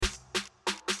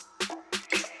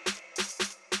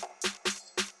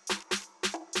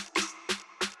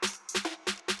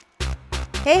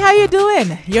Hey, how you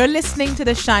doing? You're listening to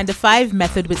the Shine to 5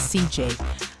 Method with CJ.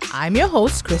 I'm your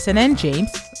host, Kristen N.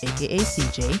 James, aka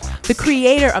CJ, the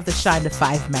creator of the Shine to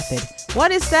 5 Method.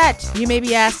 What is that? You may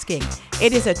be asking.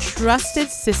 It is a trusted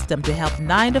system to help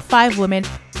 9 to 5 women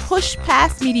push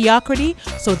past mediocrity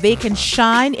so they can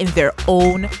shine in their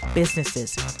own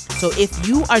businesses. So if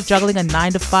you are juggling a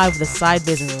 9 to 5 with a side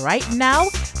business right now,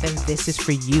 then this is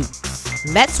for you.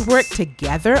 Let's work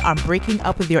together on breaking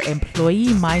up with your employee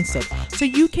mindset so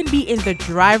you can be in the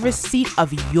driver's seat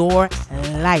of your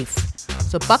life.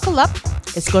 So buckle up.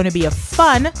 It's going to be a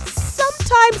fun,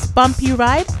 sometimes bumpy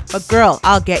ride, but girl,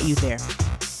 I'll get you there.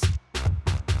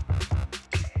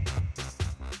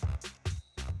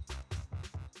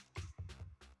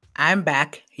 I'm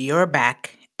back, you're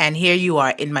back, and here you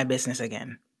are in my business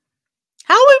again.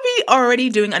 How are we already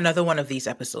doing another one of these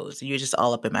episodes? You're just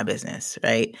all up in my business,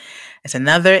 right? It's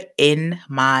another in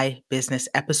my business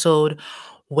episode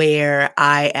where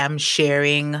I am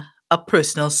sharing a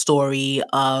personal story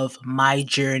of my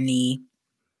journey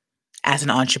as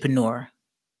an entrepreneur.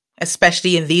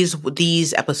 Especially in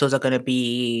these episodes are going to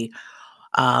be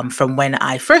from when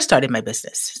I first started my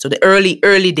business. So the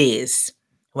early days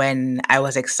when I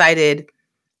was excited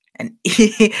and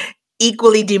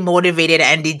equally demotivated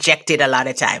and dejected a lot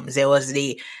of times. There was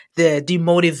the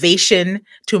demotivation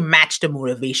to match the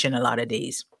motivation a lot of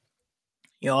days.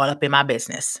 You're all up in my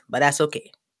business, but that's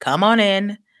okay. Come on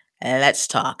in and let's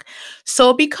talk.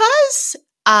 So because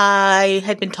I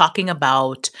had been talking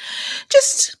about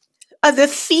just the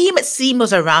theme, it seemed,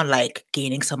 was around like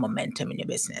gaining some momentum in your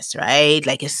business, right?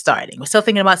 Like you're starting. We're still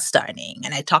thinking about starting.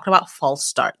 And I talked about false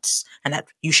starts and that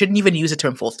you shouldn't even use the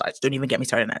term false starts. Don't even get me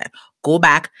started on that. Go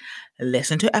back,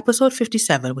 listen to episode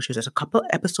 57, which was just a couple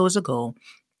episodes ago,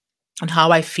 on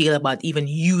how I feel about even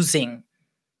using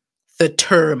the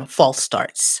term false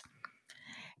starts.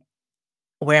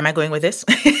 Where am I going with this?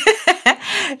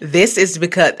 This is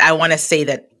because I want to say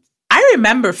that I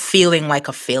remember feeling like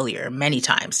a failure many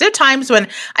times. There are times when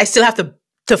I still have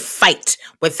to fight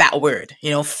with that word,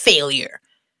 failure,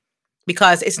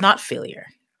 because it's not failure.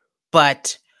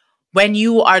 But when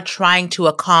you are trying to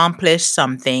accomplish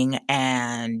something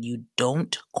and you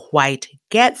don't quite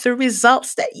get the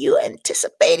results that you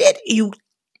anticipated, you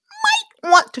might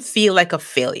want to feel like a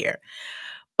failure.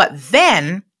 But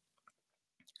then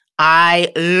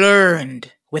I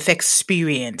learned with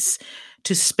experience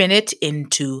to spin it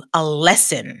into a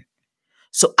lesson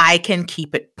so I can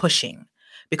keep it pushing.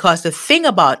 Because the thing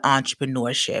about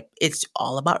entrepreneurship, it's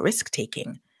all about risk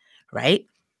taking, right?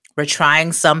 We're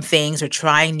trying some things, we're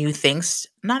trying new things.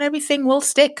 Not everything will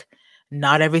stick.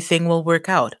 Not everything will work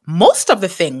out. Most of the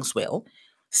things will.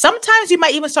 Sometimes you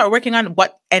might even start working on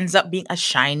what ends up being a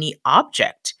shiny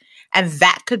object. And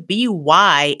that could be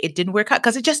why it didn't work out,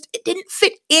 because it didn't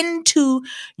fit into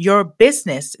your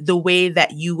business the way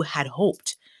that you had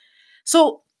hoped.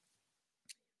 So,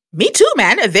 me too,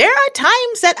 man. There are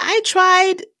times that I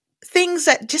tried things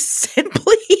that just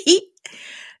simply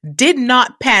did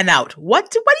not pan out. What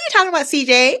are you talking about, CJ?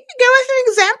 Give us an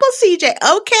example,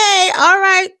 CJ. Okay, all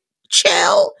right,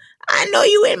 chill. I know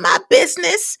you in my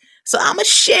business, so I'm going to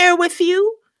share with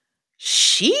you.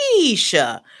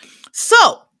 Sheesh.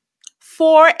 So,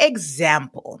 for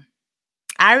example,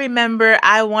 I remember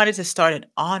I wanted to start an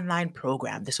online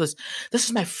program. This was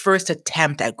my first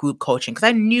attempt at group coaching because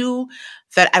I knew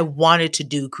that I wanted to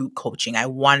do group coaching. I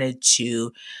wanted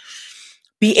to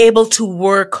be able to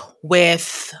work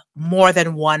with more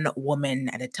than one woman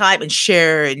at a time and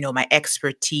share, my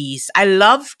expertise. I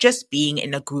love just being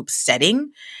in a group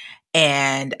setting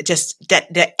and just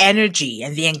the energy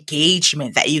and the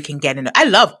engagement that you can get in. I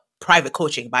love private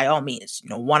coaching by all means,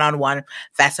 one-on-one.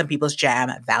 That's some people's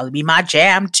jam. That'll be my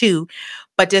jam too.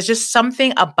 But there's just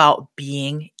something about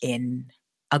being in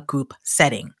a group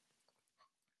setting.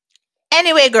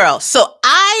 Anyway, girl, so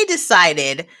I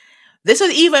decided, this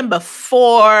was even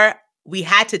before we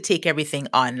had to take everything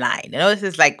online. This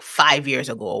is like 5 years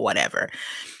ago or whatever.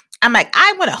 I'm like,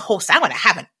 I'm going to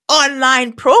have an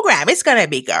online program. It's going to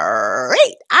be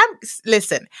great.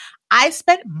 Listen, I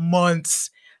spent months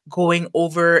going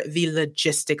over the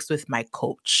logistics with my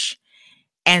coach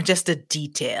and just the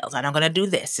details. And I'm going to do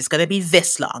this. It's going to be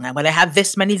this long. I'm going to have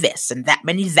this many this and that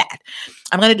many that.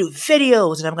 I'm going to do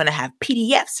videos and I'm going to have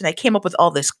PDFs. And I came up with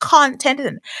all this content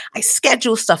and I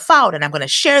schedule stuff out and I'm going to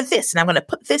share this and I'm going to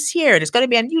put this here and it's going to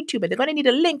be on YouTube and they're going to need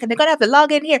a link and they're going to have to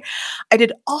log in here. I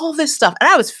did all this stuff and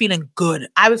I was feeling good.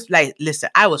 I was like, listen,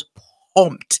 I was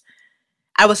pumped.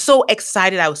 I was so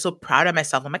excited. I was so proud of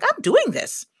myself. I'm like, I'm doing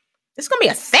this. It's going to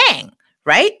be a thing,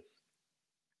 right?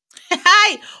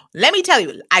 Let me tell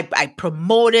you, I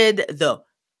promoted the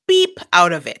beep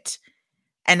out of it.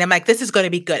 And I'm like, this is going to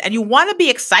be good. And you want to be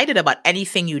excited about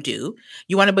anything you do.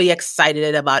 You want to be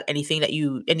excited about anything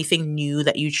new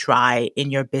that you try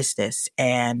in your business.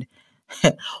 And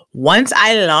once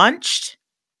I launched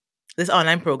this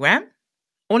online program,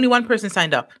 only one person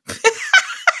signed up.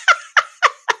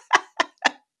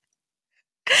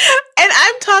 And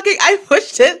I'm talking, I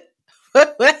pushed it for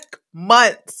like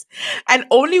months and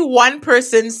only one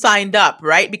person signed up,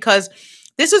 right? Because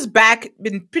this was back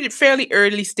in fairly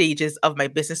early stages of my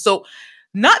business. So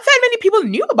not that many people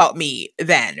knew about me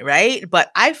then, right?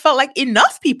 But I felt like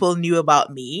enough people knew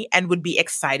about me and would be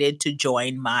excited to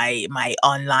join my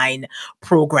online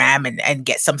program and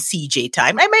get some CJ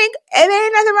time. I mean, there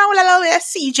ain't nothing wrong with a little bit of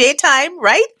CJ time,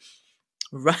 right?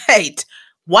 Right.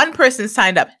 One person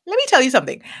signed up. Let me tell you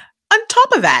something. On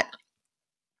top of that,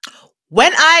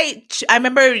 when I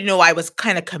remember, I was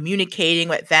kind of communicating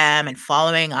with them and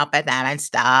following up at them and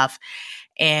stuff.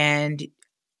 And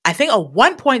I think at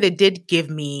one point they did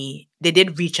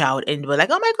reach out and were like,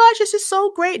 oh my gosh, this is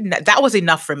so great. And that was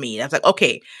enough for me. I was like,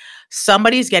 okay,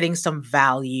 somebody's getting some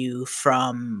value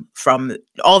from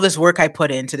all this work I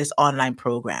put into this online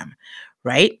program.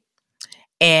 Right.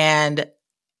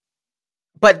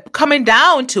 But coming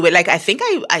down to it, like, I think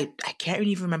I can't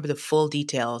even remember the full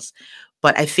details,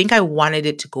 but I think I wanted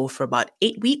it to go for about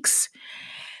 8 weeks.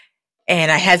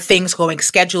 And I had things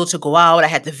scheduled to go out. I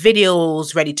had the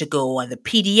videos ready to go and the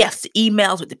PDFs, the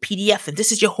emails with the PDF. And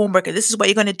this is your homework. And this is what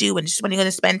you're going to do. And this is when you're going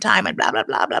to spend time and blah, blah,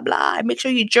 blah, blah, blah. And make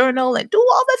sure you journal and do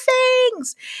all the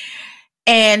things.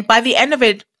 And by the end of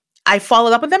it, I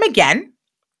followed up with them again.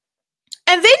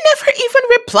 And they never even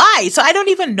replied. So I don't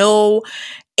even know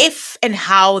if and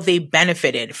how they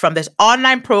benefited from this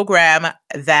online program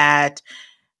that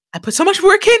I put so much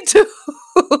work into.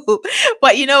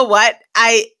 But you know what?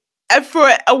 For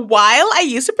a while, I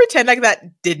used to pretend like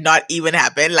that did not even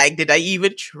happen. Like, did I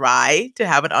even try to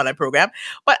have an online program?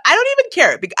 But I don't even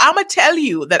care. I'm going to tell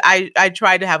you that I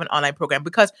tried to have an online program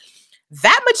because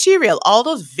that material, all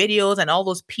those videos and all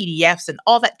those PDFs and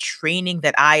all that training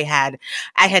that I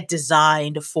had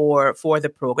designed for the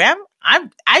program,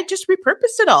 I just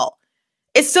repurposed it all.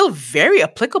 It's still very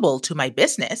applicable to my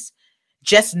business,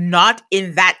 just not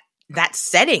in that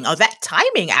setting or that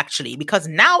timing, actually, because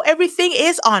now everything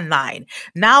is online.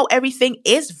 Now everything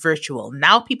is virtual.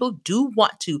 Now people do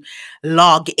want to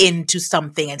log into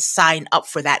something and sign up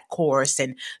for that course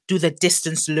and do the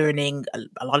distance learning.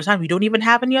 A lot of times we don't even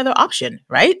have any other option,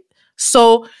 right?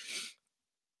 So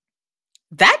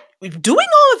that doing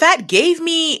all of that gave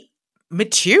me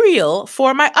material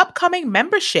for my upcoming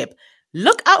membership.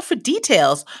 Look out for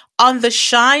details on the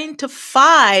Shine to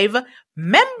 5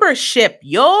 membership,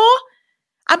 yo.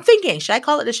 I'm thinking, should I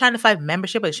call it the Shine to 5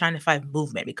 membership or the Shine to 5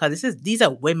 movement? Because these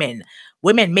are women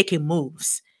making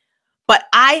moves. But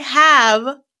I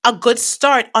have a good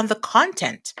start on the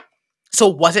content. So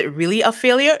was it really a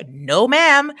failure? No,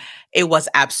 ma'am. It was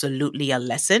absolutely a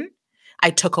lesson. I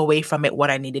took away from it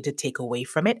what I needed to take away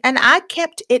from it, and I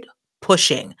kept it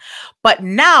pushing. But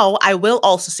now I will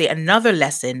also say another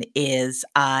lesson is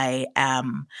I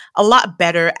am a lot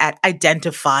better at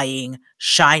identifying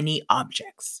shiny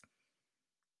objects.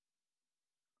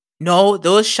 No,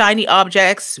 those shiny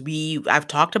objects, I've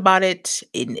talked about it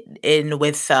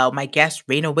with my guest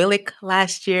Raina Willick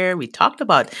last year. We talked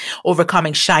about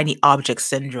overcoming shiny object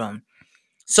syndrome.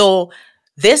 So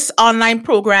this online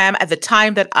program at the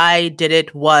time that I did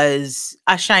it was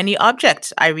a shiny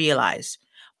object, I realized.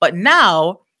 But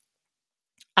now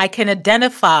I can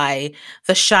identify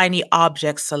the shiny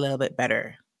objects a little bit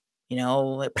better. Pling,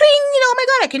 oh my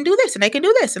God, I can do this and I can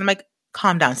do this. And I'm like,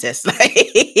 calm down, sis.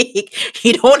 Like,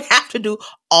 you don't have to do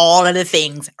all of the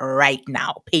things right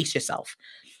now. Pace yourself.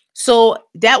 So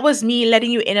that was me letting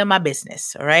you in on my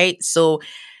business. All right. So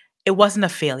it wasn't a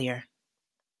failure.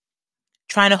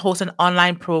 Trying to host an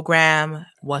online program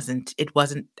wasn't,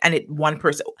 and one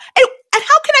person, and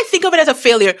how can I think of it as a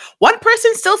failure? One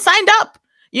person still signed up.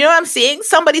 You know what I'm saying?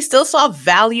 Somebody still saw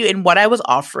value in what I was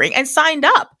offering and signed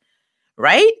up,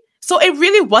 right? So it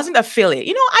really wasn't a failure.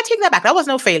 I take that back. That was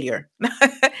no failure.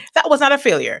 That was not a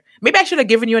failure. Maybe I should have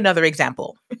given you another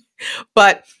example,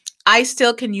 but I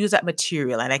still can use that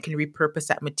material and I can repurpose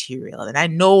that material. And I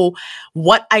know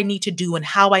what I need to do and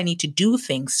how I need to do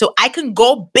things so I can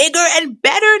go bigger and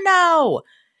better now.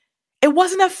 It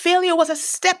wasn't a failure. It was a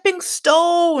stepping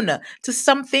stone to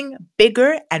something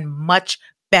bigger and much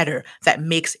better that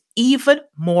makes even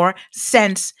more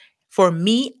sense for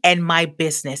me and my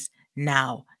business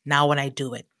now when I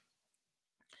do it.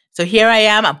 So here I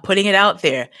am. I'm putting it out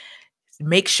there.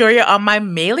 Make sure you're on my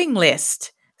mailing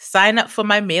list. Sign up for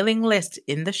my mailing list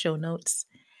in the show notes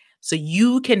so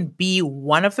you can be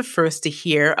one of the first to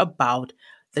hear about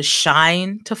the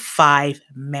Shine to 5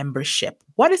 membership.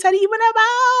 What is that even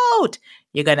about?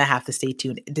 You're going to have to stay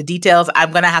tuned. The details,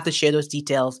 I'm going to have to share those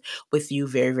details with you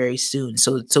very, very soon.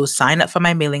 So sign up for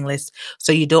my mailing list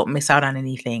so you don't miss out on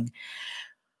anything.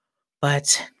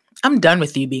 But I'm done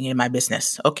with you being in my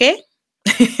business, okay?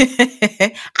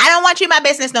 I don't want you in my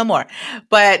business no more.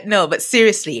 But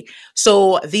seriously.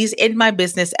 So these In My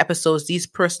Business episodes, these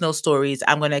personal stories,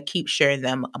 I'm going to keep sharing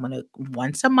them. I'm going to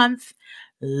once a month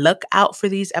look out for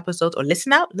these episodes or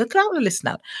listen out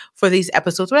for these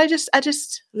episodes where I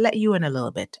just let you in a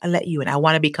little bit. I let you in. I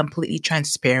want to be completely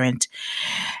transparent.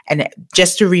 And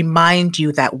just to remind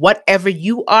you that whatever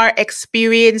you are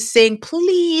experiencing,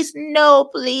 please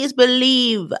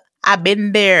believe I've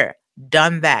been there,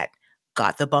 done that,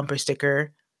 got the bumper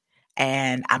sticker,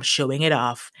 and I'm showing it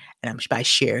off and I'm by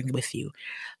sharing it with you.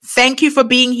 Thank you for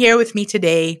being here with me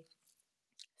today.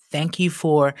 Thank you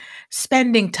for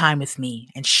spending time with me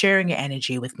and sharing your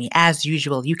energy with me. As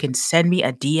usual, you can send me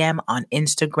a DM on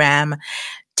Instagram.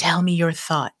 Tell me your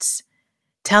thoughts.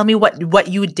 Tell me what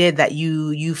you did that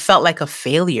you felt like a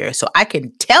failure. So I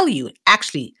can tell you,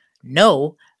 actually,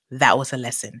 no, that was a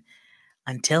lesson.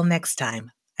 Until next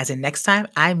time. As in next time,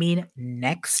 I mean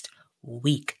next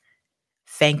week.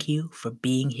 Thank you for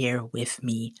being here with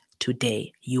me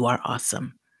today. You are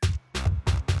awesome.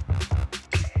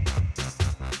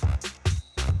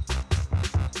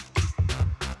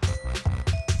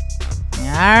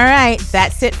 All right,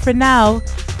 that's it for now.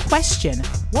 Question: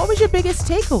 what was your biggest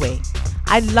takeaway?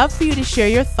 I'd love for you to share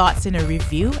your thoughts in a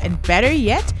review, and better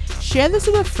yet, share this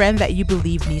with a friend that you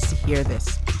believe needs to hear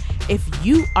this. If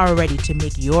you are ready to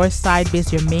make your side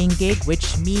biz your main gig,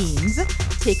 which means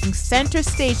taking center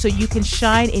stage so you can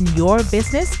shine in your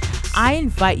business, I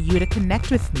invite you to connect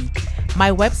with me.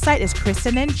 My website is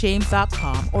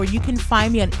KristenNJames.com, or you can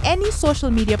find me on any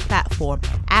social media platform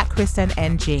at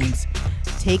KristenNJames.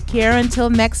 Take care until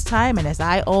next time, and as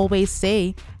I always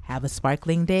say, have a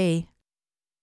sparkling day.